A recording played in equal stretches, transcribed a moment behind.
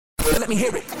Let me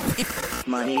hear it.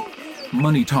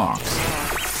 Money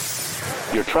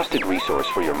Talks. Your trusted resource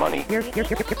for your money. Your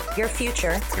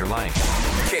future. Your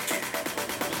life. Kick it.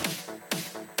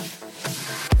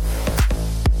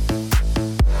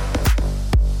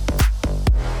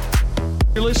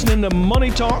 You're listening to Money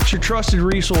Talks, your trusted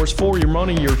resource for your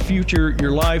money, your future,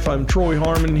 your life. I'm Troy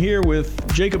Harmon here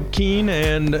with Jacob Keene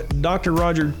and Dr.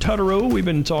 Roger Tutterow. We've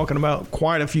been talking about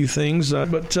quite a few things,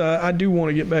 but I do want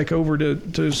to get back over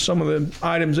to some of the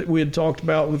items that we had talked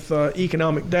about with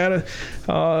economic data.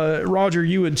 Roger,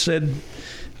 you had said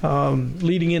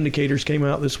leading indicators came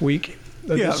out this week.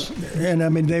 Yeah, and I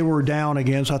mean, they were down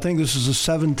again. So I think this is the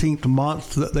 17th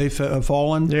month that they've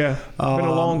fallen. Yeah, been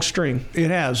a long string.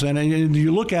 It has. And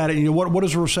you look at it, and what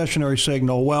is a recessionary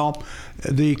signal? Well,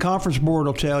 the conference board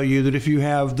will tell you that if you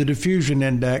have the diffusion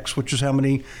index, which is how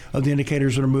many of the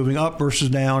indicators that are moving up versus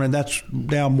down, and that's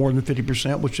down more than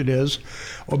 50%, which it is.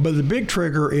 But the big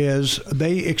trigger is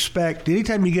they expect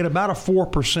anytime you get about a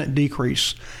 4%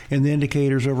 decrease in the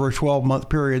indicators over a 12-month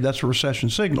period, that's a recession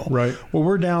signal. Right. Well,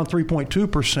 we're down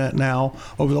 3.2% now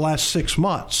over the last 6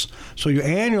 months. So you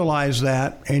annualize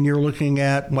that, and you're looking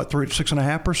at,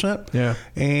 6.5%? Yeah.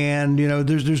 And,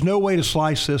 there's no way to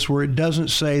slice this where it doesn't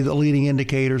say that leading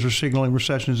indicators are signaling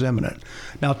recession is imminent.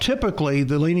 Now, typically,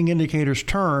 the leading indicators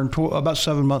turn about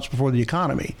 7 months before the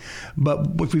economy. But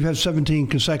if we've had 17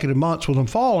 consecutive months with them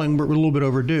falling, we're a little bit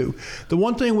overdue. The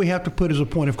one thing we have to put as a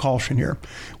point of caution here,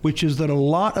 which is that a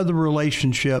lot of the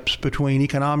relationships between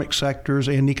economic sectors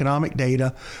and economic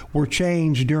data were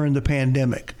changed during the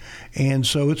pandemic. And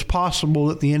so it's possible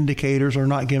that the indicators are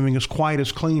not giving us quite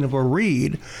as clean of a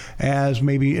read as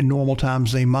maybe in normal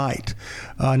times they might.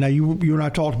 Now, you and I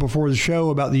talked before the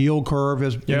show about the yield curve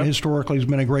historically has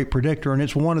been a great predictor, and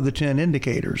it's one of the 10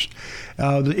 indicators.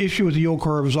 The issue with the yield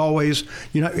curve is always,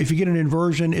 if you get an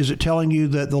inversion, is it telling you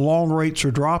that the long rates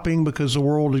are dropping because the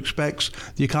world expects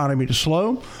the economy to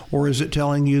slow, or is it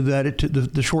telling you that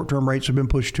the short-term rates have been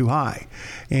pushed too high?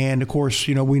 And, of course,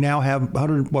 we now have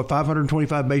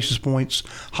 525 basis points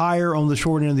higher on the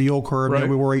short end of the yield curve than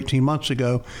we were 18 months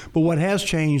ago. But what has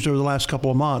changed over the last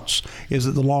couple of months is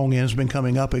that the long end has been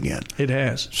coming up again. It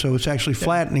has. So it's actually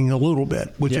flattening a little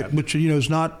bit, which is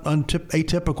not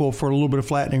atypical for a little bit of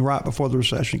flattening right before the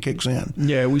recession kicks in.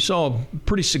 Yeah, we saw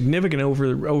pretty significant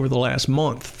over the last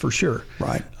month for sure.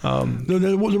 Right.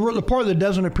 The part that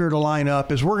doesn't appear to line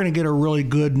up is we're going to get a really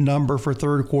good number for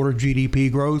third quarter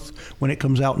GDP growth when it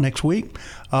comes out next week.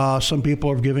 Some people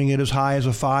are giving it as high as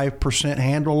a 5%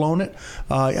 handle on it.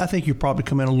 I think you probably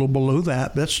come in a little below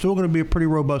that, but that's still going to be a pretty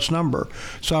robust number.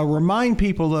 So I remind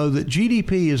people, though, that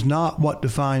GDP is not what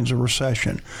defines a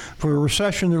recession. For a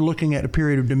recession, they're looking at a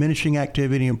period of diminishing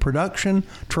activity in production,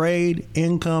 trade,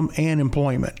 income, and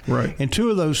employment. Right. And two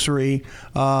of those three,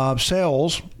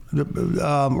 sales,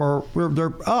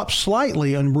 they're up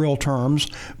slightly in real terms,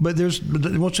 but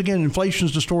once again, inflation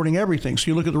is distorting everything. So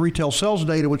you look at the retail sales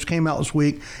data, which came out this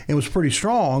week and was pretty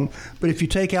strong, but if you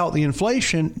take out the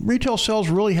inflation, retail sales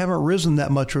really haven't risen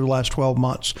that much over the last 12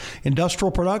 months.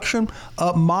 Industrial production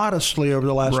up modestly over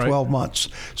the last 12 months.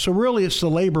 So really it's the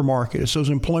labor market. It's those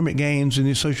employment gains and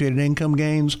the associated income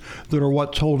gains that are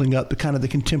what's holding up the kind of the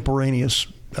contemporaneous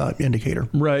indicator.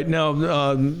 Right. Now,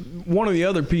 one of the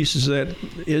other pieces that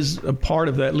is a part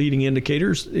of that leading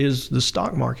indicators is the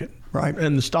stock market. Right.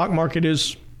 And the stock market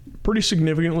is pretty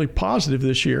significantly positive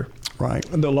this year. Right.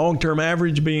 The long-term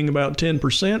average being about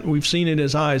 10%. We've seen it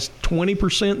as high as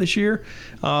 20% this year.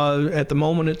 At the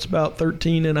moment, it's about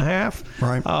 13.5%.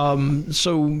 Right.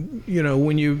 So,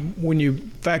 when you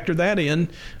factor that in,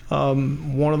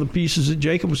 one of the pieces that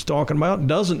Jacob was talking about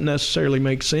doesn't necessarily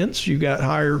make sense. You've got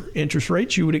higher interest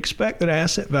rates. You would expect that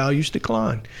asset values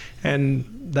decline. And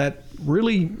that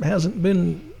really hasn't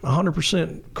been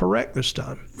 100% correct this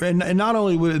time. And not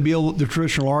only would it be the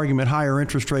traditional argument, higher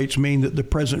interest rates mean that the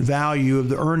present value of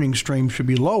the earnings stream should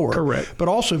be lower. Correct. But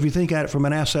also, if you think at it from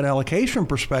an asset allocation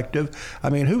perspective, I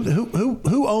mean,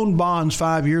 who owned bonds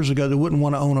 5 years ago that wouldn't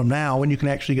want to own them now when you can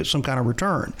actually get some kind of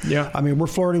return? Yeah. I mean, we're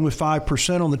flirting with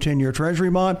 5% on the 10-year Treasury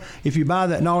bond. If you buy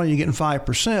that, not only are you getting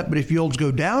 5%, but if yields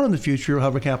go down in the future, you'll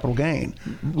have a capital gain.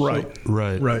 Right. So,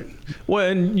 Right. Well,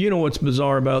 and what's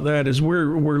bizarre about that is we're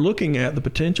looking at the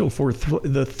potential for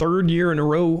the third year in a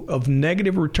row of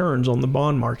negative returns on the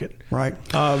bond market. Right.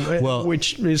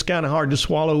 Which is kind of hard to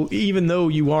swallow, even though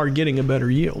you are getting a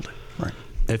better yield. Right.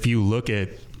 If you look at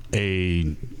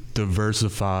a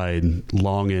diversified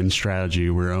long-end strategy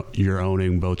where you're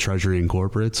owning both treasury and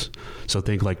corporates, so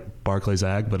think like Barclays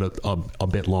Ag, but a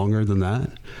bit longer than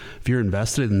that. If you're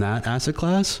invested in that asset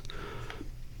class,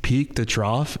 peak to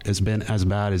trough has been as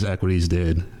bad as equities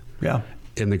did. Yeah.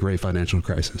 in the great financial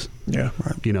crisis. Yeah.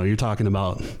 You know, you're talking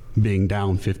about being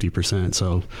down 50%.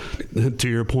 So to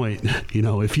your point, you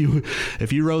know, if you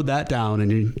rode that down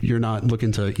and you're not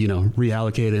looking to, you know,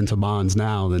 reallocate into bonds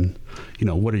now, then, you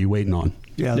know, what are you waiting on?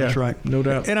 Yeah, that's right. No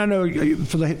doubt. And I know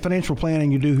for the financial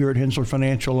planning you do here at Hensler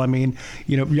Financial, I mean,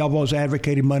 you know, y'all have always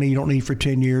advocated money you don't need for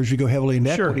 10 years. You go heavily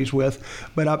into equities with.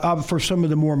 But for some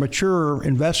of the more mature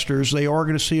investors, they are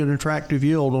going to see an attractive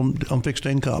yield on fixed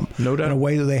income. No doubt. In a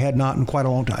way that they had not in quite a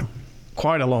long time.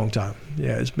 Quite a long time.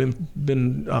 Yeah, it's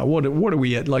been what are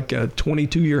we at, like a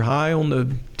 22-year high on the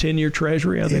 10-year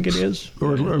Treasury, I think it is?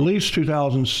 Or at least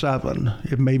 2007,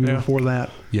 if maybe before that.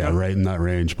 Yeah, right in that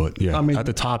range. But yeah, I mean, at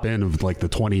the top end of like the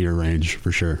 20-year range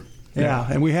for sure. Yeah,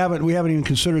 and we haven't even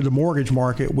considered the mortgage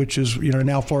market, which is, you know,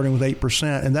 now flirting with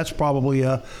 8%, and that's probably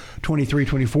a 23,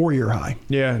 24-year high.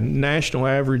 Yeah, national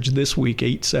average this week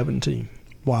 8.17.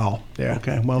 Wow. Yeah.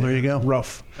 Okay. Well, there you go.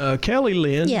 Rough. Kelly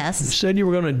Lynn. Yes. Said you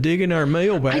were going to dig in our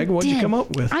mailbag. What did you come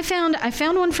up with? I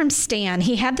found one from Stan.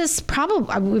 He had this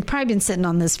we've probably been sitting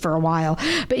on this for a while,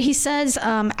 but he says,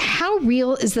 how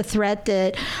real is the threat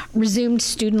that resumed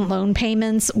student loan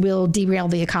payments will derail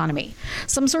the economy?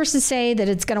 Some sources say that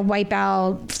it's going to wipe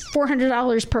out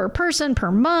 $400 per person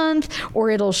per month,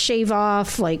 or it'll shave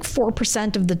off like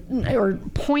 4% of or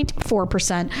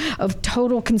 0.4% of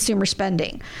total consumer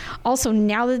spending. Also,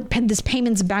 now that this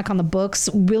payment's back on the books,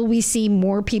 will we see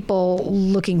more people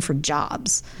looking for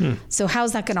jobs? So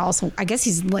how's that going to also, I guess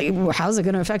he's like, how's it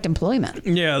going to affect employment?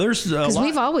 Yeah, there's a lot. Because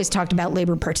we've always talked about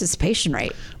labor participation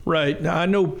rate. Right. Now, I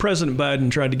know President Biden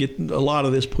tried to get a lot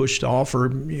of this pushed off,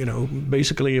 or, you know,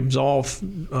 basically absolve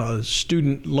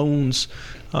student loans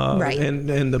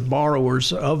and the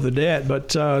borrowers of the debt. But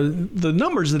the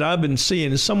numbers that I've been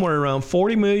seeing is somewhere around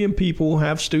 40 million people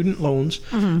have student loans.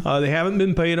 They haven't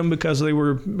been paid them because they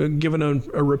were given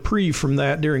a reprieve from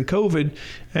that during COVID.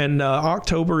 And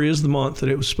October is the month that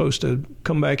it was supposed to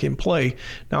come back in play.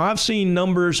 Now, I've seen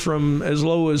numbers from as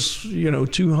low as, you know,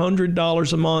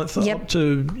 $200 a month up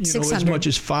to, you know, as much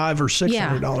as $500 or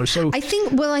 $600. So I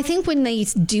think when they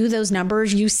do those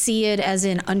numbers, you see it as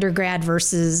in undergrad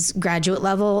versus graduate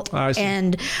level.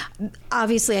 And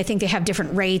obviously, I think they have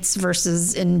different rates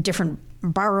versus in different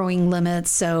borrowing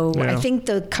limits. So I think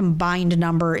the combined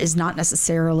number is not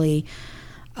necessarily.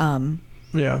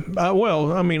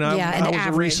 Well, I mean, I was average.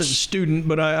 a recent student,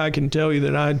 but I can tell you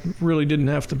that I really didn't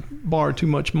have to borrow too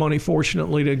much money,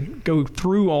 fortunately, to go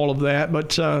through all of that.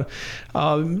 But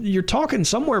you're talking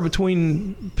somewhere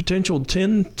between potential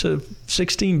 $10 to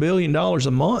 $16 billion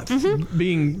a month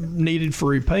being needed for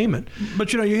repayment.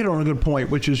 But, you know, you hit on a good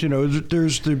point, which is, you know,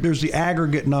 there's the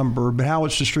aggregate number, but how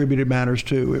it's distributed matters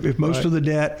too. If most of the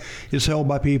debt is held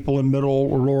by people in middle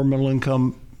or lower middle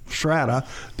income strata,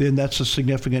 then that's a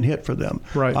significant hit for them.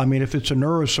 Right. I mean, if it's a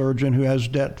neurosurgeon who has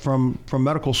debt from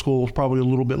medical school, it's probably a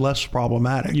little bit less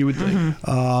problematic. You would think.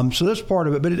 So that's part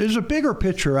of it. But there's a bigger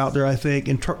picture out there, I think,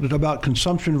 about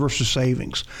consumption versus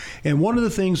savings. And one of the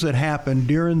things that happened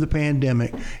during the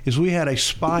pandemic is we had a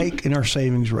spike in our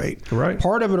savings rate. Right.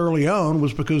 Part of it early on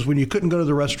was because when you couldn't go to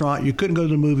the restaurant, you couldn't go to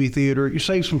the movie theater, you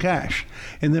saved some cash.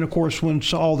 And then, of course, when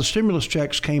all the stimulus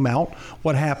checks came out,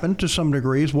 what happened to some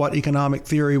degree is what economic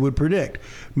theory would predict.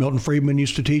 Milton Friedman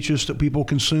used to teach us that people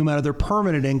consume out of their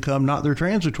permanent income, not their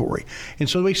transitory. And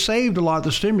so they saved a lot of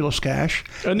the stimulus cash.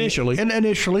 Initially,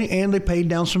 and they paid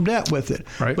down some debt with it.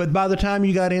 Right. But by the time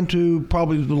you got into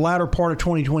probably the latter part of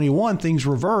 2021, things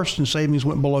reversed and savings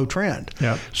went below trend.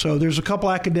 Yeah. So there's a couple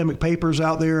academic papers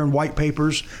out there and white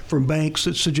papers from banks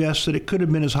that suggest that it could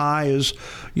have been as high as,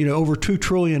 you know, over $2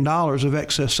 trillion of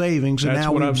excess savings. And that's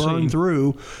now we've burned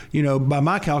through, you know, by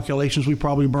my calculations, we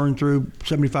probably burned through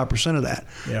 75% of that.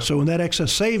 Yep. So when that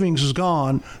excess savings is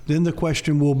gone, then the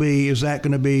question will be, is that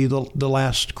going to be the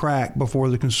last crack before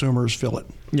the consumers fill it?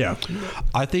 Yeah.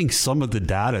 I think some of the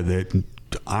data that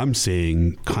I'm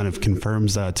seeing kind of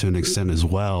confirms that to an extent as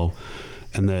well.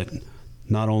 And that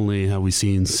not only have we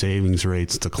seen savings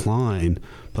rates decline,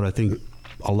 but I think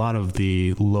a lot of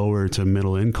the lower to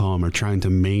middle income are trying to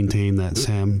maintain that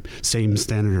same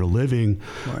standard of living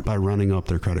by running up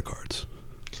their credit cards.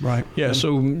 Right. Yeah.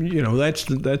 So, you know, that's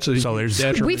a so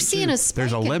we've seen a spike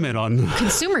there's a limit on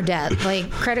consumer debt, like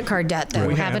credit card debt, though,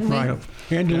 haven't we? Right.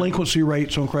 And delinquency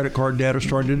rates on credit card debt are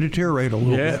starting to deteriorate a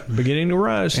little bit. Beginning to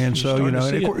rise. And so, you know,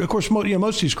 and of course, most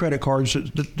of these credit cards,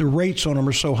 the rates on them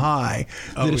are so high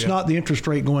that it's not the interest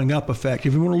rate going up effect.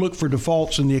 If you want to look for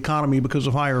defaults in the economy because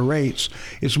of higher rates,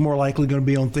 it's more likely going to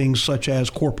be on things such as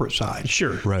corporate side.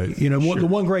 Sure. Right. You know, the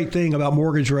one great thing about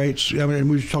mortgage rates, I mean,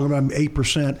 we were talking about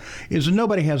 8%, is that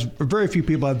nobody very few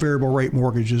people have variable rate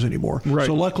mortgages anymore. Right.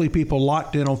 So luckily people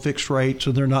locked in on fixed rates,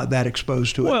 so they're not that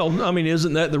exposed to it. Well, I mean,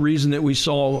 isn't that the reason that we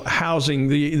saw housing,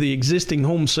 the existing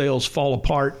home sales fall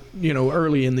apart,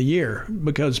 early in the year?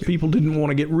 Because people didn't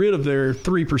want to get rid of their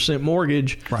 3%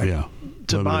 mortgage. Right. Yeah.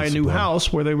 To buy a new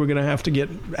house where they were going to have to get,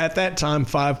 at that time,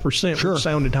 5%, Sure. which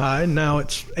sounded high, and now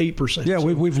it's 8%. Yeah,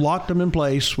 we've locked them in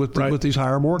place with with these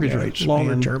higher mortgage rates.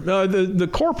 Longer And- term. The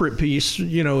corporate piece,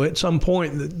 at some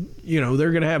point,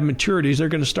 they're going to have maturities. They're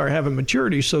going to start having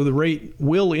maturities, so the rate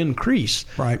will increase.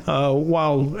 Right.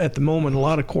 While at the moment, a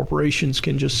lot of corporations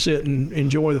can just sit and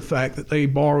enjoy the fact that they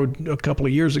borrowed a couple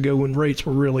of years ago when rates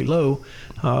were really low.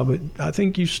 But I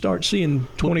think you start seeing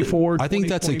 24, I think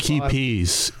that's a key 25.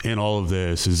 piece in all of this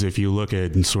is if you look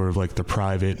at sort of like the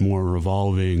private, more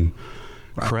revolving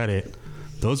credit,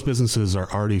 those businesses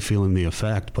are already feeling the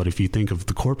effect. But if you think of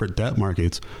the corporate debt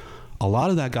markets, a lot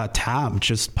of that got tapped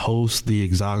just post the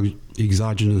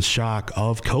exogenous shock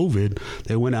of COVID.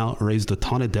 They went out and raised a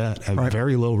ton of debt at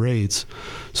very low rates.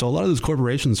 So a lot of those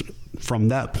corporations from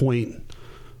that point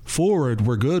forward,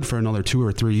 we're good for another 2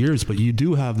 or 3 years, but you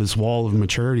do have this wall of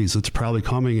maturities that's probably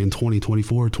coming in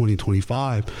 2024,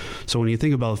 2025. So when you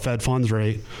think about the Fed funds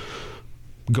rate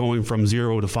going from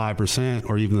 0 to 5%,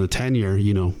 or even the 10-year,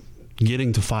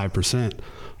 getting to 5%,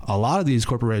 a lot of these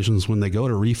corporations, when they go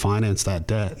to refinance that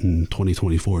debt in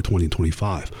 2024,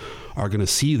 2025, are going to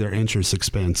see their interest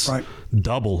expense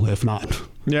double, if not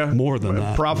more than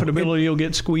that. Profitability will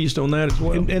get squeezed on that as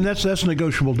well. And that's a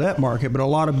negotiable debt market, but a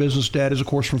lot of business debt is, of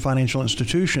course, from financial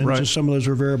institutions, and some of those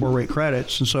are variable rate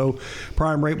credits. And so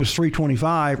prime rate was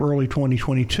 3.25 early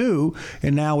 2022,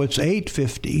 and now it's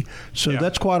 8.50. So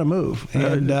that's quite a move.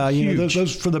 And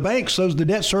those for the banks, the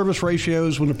debt service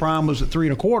ratios when the prime was at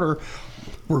 3.25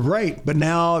 were great, but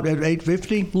now at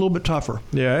 8.50, a little bit tougher.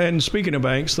 Yeah, and speaking of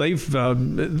banks, they've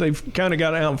kind of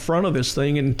got out in front of this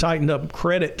thing and tightened up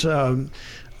credit. All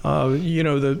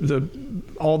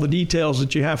the details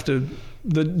that you have to.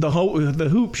 The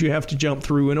hoops you have to jump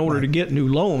through in order to get new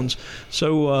loans.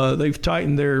 So they've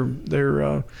tightened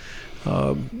their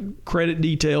credit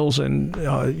details, and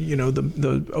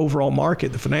the overall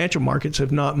market, the financial markets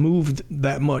have not moved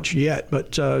that much yet.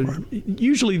 But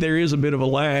usually there is a bit of a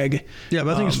lag. Yeah,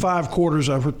 but I think it's 5 quarters,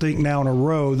 I think, now in a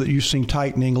row that you've seen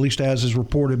tightening, at least as is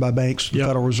reported by banks, the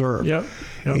Federal Reserve. Yep.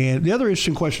 And the other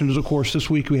interesting question is, of course, this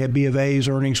week we had B of A's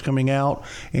earnings coming out,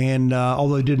 and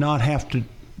although they did not have to,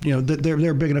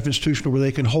 they're a big enough institution where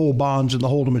they can hold bonds in the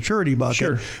hold to maturity bucket.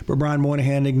 Sure. But Brian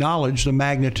Moynihan acknowledged the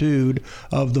magnitude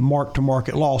of the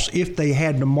mark-to-market loss if they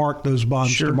had to mark those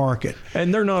bonds to market.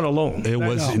 And they're not alone. It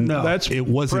was an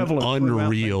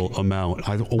unreal amount.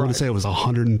 I want to say it was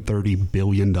 $130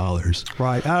 billion.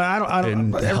 Right. I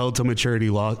don't. And held to maturity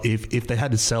loss, if they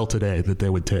had to sell today, that they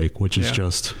would take, which is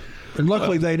just. And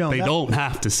luckily they don't. They don't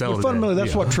have to sell today. Fundamentally,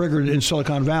 that's what triggered in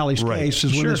Silicon Valley's case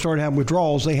is when they started having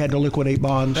withdrawals, they had to liquidate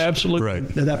bonds. Absolutely.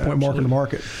 At that point, market to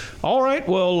market. All right.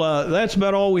 Well, that's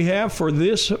about all we have for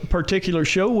this particular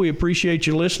show. We appreciate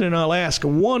you listening. I'll ask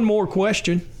one more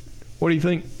question. What do you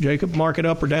think, Jacob? Market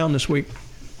up or down this week?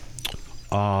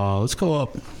 Let's go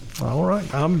up. All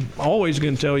right. I'm always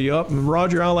going to tell you up. And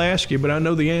Roger, I'll ask you, but I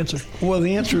know the answer. Well,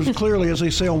 the answer is clearly, as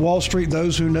they say on Wall Street,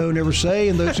 those who know never say,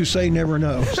 and those who say never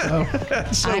know.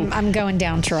 So, I'm going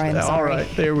down, Troy. I'm sorry. All right.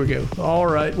 There we go. All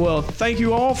right. Well, thank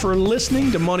you all for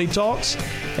listening to Money Talks,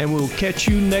 and we'll catch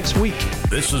you next week.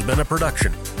 This has been a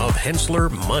production of Hensler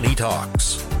Money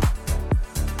Talks.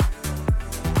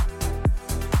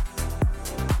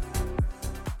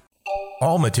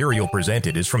 All material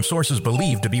presented is from sources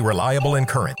believed to be reliable and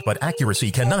current, but accuracy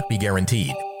cannot be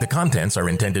guaranteed. The contents are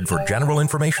intended for general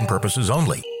information purposes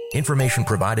only. Information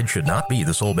provided should not be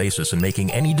the sole basis in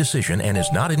making any decision and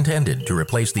is not intended to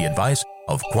replace the advice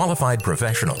of qualified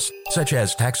professionals, such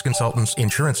as tax consultants,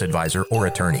 insurance advisor, or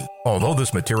attorney. Although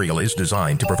this material is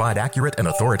designed to provide accurate and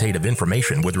authoritative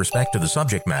information with respect to the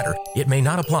subject matter, it may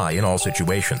not apply in all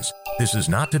situations. This is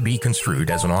not to be construed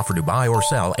as an offer to buy or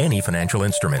sell any financial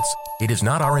instruments. It is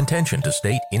not our intention to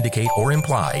state, indicate, or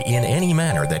imply in any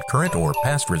manner that current or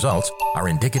past results are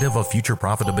indicative of future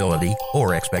profitability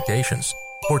or expectations.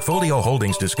 Portfolio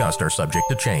holdings discussed are subject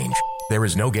to change. There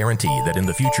is no guarantee that in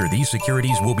the future these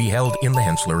securities will be held in the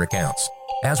Hensler accounts.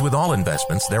 As with all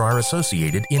investments, there are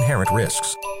associated inherent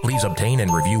risks. Please obtain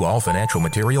and review all financial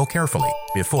material carefully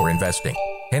before investing.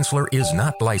 Hensler is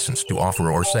not licensed to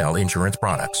offer or sell insurance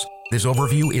products. This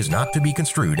overview is not to be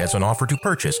construed as an offer to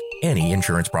purchase any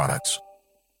insurance products.